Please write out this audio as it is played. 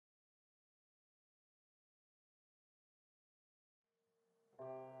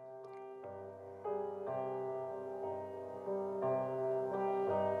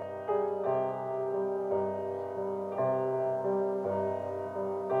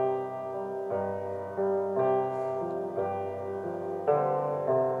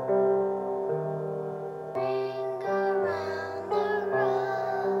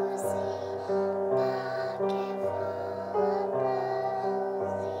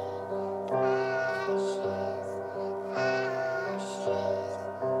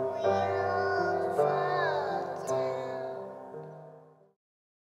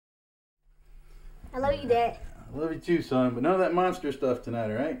Dad. I love you too, son, but none of that monster stuff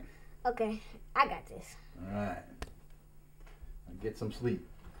tonight, all right? Okay, I got this. All right. Now get some sleep.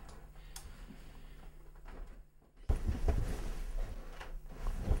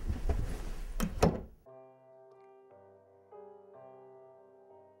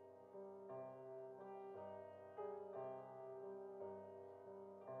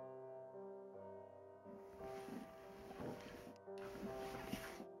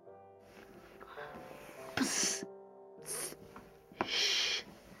 Shh.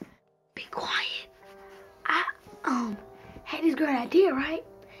 Be quiet. I had this great idea, right?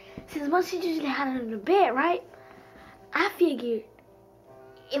 Since monsters usually hide under the bed, right? I figured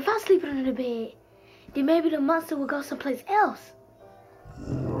if I sleep under the bed, then maybe the monster will go someplace else.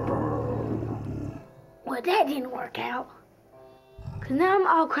 Well, that didn't work out. Cause now I'm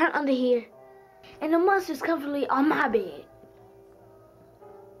all cramped under here, and the monster's comfortably on my bed.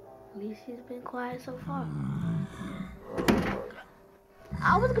 At least he's been quiet so far.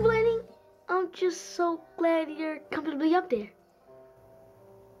 I was complaining. I'm just so glad you're comfortably up there.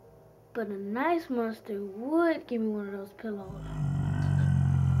 But a nice monster would give me one of those pillows.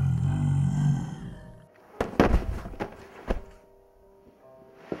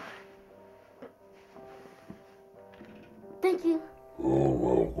 Thank you. You're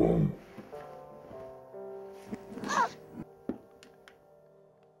welcome.